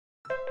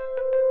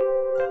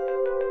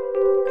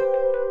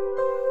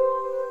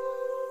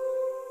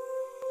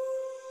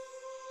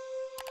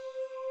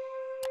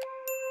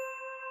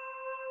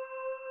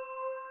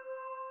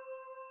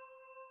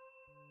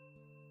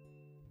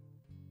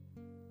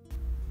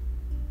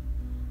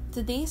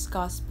Today's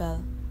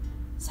Gospel,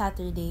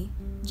 Saturday,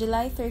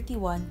 July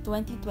 31,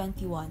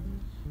 2021,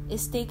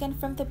 is taken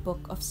from the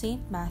book of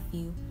St.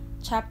 Matthew,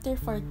 chapter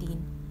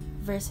 14,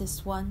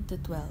 verses 1 to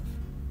 12.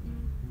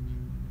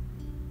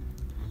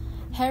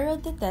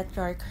 Herod the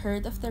Tetrarch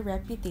heard of the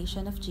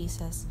reputation of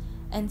Jesus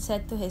and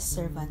said to his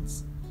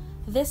servants,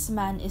 "This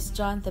man is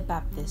John the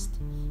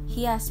Baptist.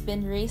 He has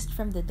been raised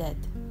from the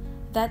dead.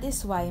 That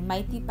is why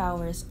mighty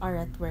powers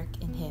are at work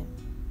in him."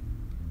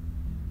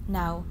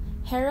 Now,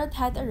 Herod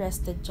had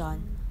arrested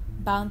John,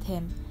 bound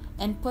him,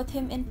 and put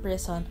him in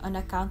prison on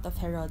account of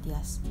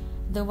Herodias,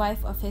 the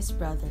wife of his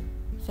brother,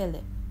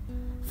 Philip.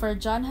 For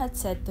John had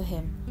said to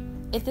him,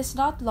 "It is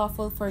not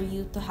lawful for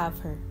you to have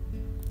her."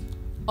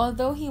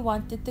 Although he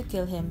wanted to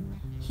kill him,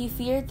 he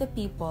feared the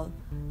people,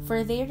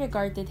 for they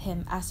regarded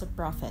him as a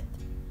prophet.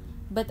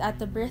 But at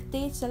the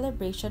birthday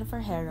celebration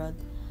for Herod,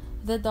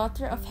 the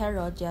daughter of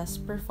Herodias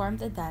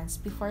performed a dance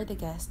before the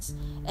guests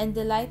and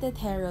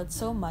delighted Herod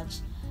so much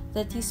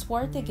that he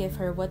swore to give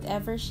her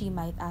whatever she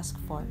might ask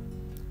for.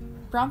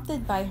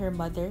 Prompted by her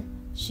mother,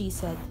 she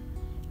said,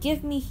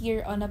 "Give me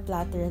here on a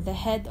platter the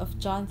head of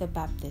John the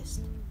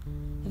Baptist."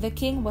 The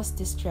king was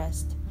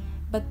distressed,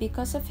 but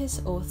because of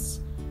his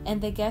oaths and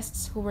the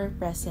guests who were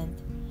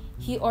present,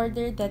 he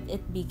ordered that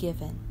it be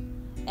given,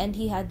 and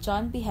he had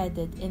John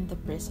beheaded in the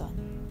prison.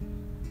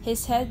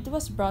 His head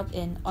was brought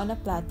in on a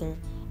platter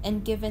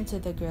and given to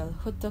the girl,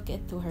 who took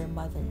it to her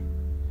mother.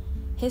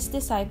 His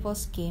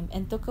disciples came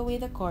and took away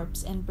the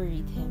corpse and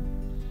buried him,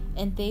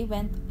 and they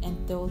went and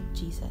told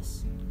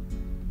Jesus.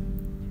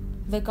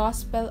 The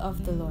Gospel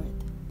of the Lord.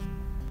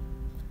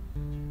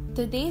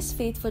 Today's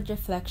faithful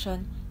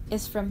reflection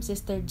is from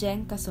Sister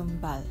Jeng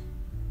Kasumbal.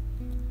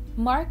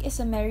 Mark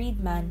is a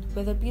married man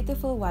with a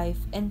beautiful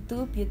wife and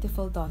two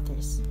beautiful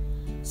daughters.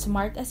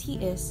 Smart as he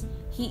is,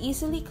 he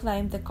easily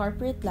climbed the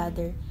corporate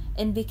ladder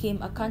and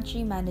became a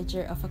country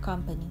manager of a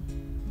company.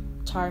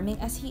 Charming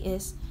as he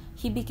is,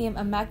 he became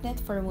a magnet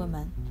for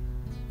women.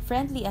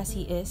 Friendly as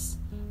he is,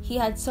 he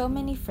had so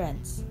many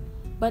friends.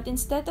 But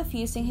instead of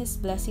using his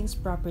blessings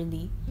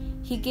properly,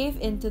 he gave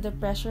in to the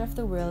pressure of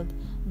the world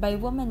by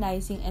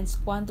womanizing and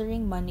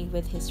squandering money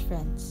with his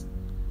friends.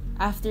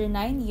 After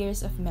 9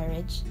 years of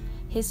marriage,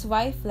 his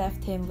wife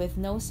left him with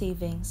no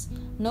savings,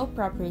 no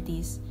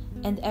properties,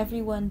 and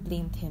everyone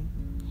blamed him.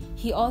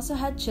 He also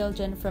had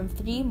children from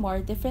 3 more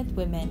different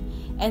women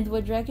and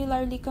would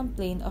regularly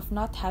complain of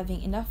not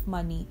having enough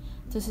money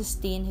to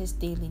sustain his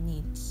daily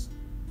needs.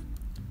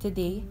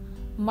 Today,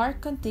 Mark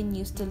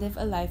continues to live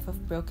a life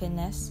of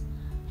brokenness,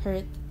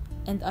 hurt,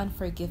 and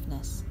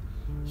unforgiveness.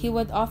 He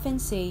would often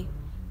say,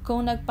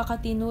 "Kung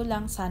nagpakatino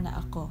lang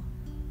sana ako."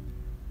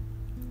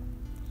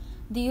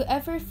 Do you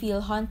ever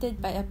feel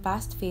haunted by a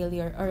past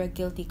failure or a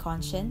guilty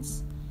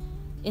conscience?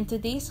 In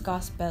today's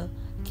Gospel,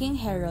 King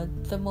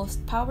Herod, the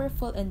most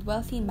powerful and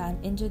wealthy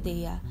man in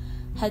Judea,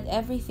 had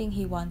everything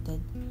he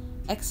wanted,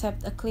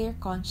 except a clear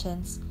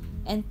conscience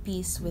and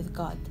peace with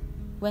God,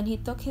 when he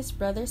took his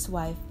brother's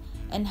wife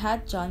and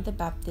had John the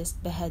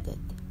Baptist beheaded,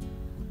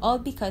 all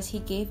because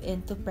he gave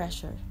in to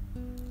pressure.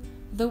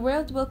 The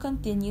world will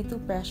continue to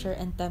pressure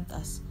and tempt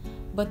us,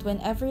 but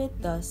whenever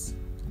it does,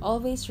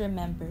 always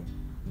remember,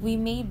 we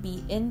may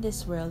be in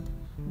this world,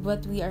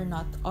 but we are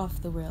not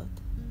of the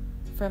world.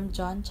 From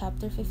John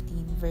chapter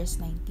 15, verse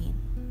 19.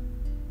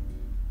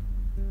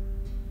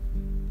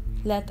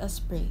 Let us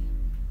pray.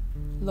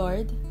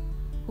 Lord,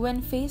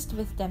 when faced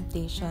with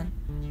temptation,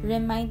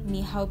 remind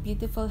me how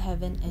beautiful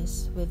heaven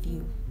is with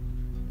you.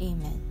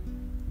 Amen.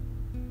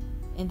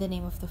 In the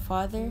name of the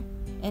Father,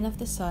 and of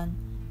the Son,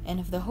 and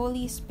of the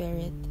Holy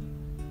Spirit.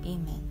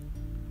 Amen.